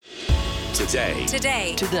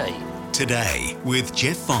Today with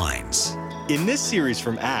Jeff Vines. In this series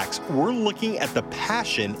from Acts, we're looking at the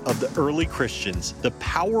passion of the early Christians, the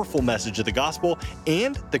powerful message of the gospel,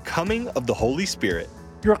 and the coming of the Holy Spirit.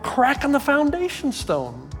 You're cracking the foundation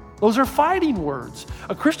stone. Those are fighting words.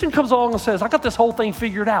 A Christian comes along and says, I got this whole thing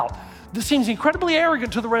figured out. This seems incredibly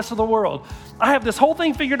arrogant to the rest of the world. I have this whole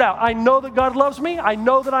thing figured out. I know that God loves me. I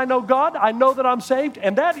know that I know God. I know that I'm saved.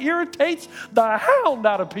 And that irritates the hound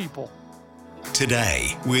out of people.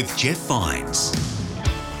 Today with Jeff Vines.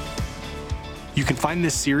 You can find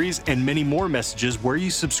this series and many more messages where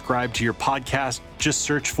you subscribe to your podcast. Just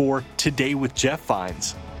search for Today with Jeff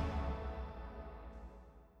Vines.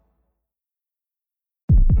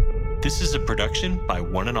 This is a production by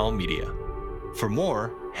One and All Media. For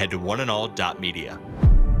more, head to oneandall.media.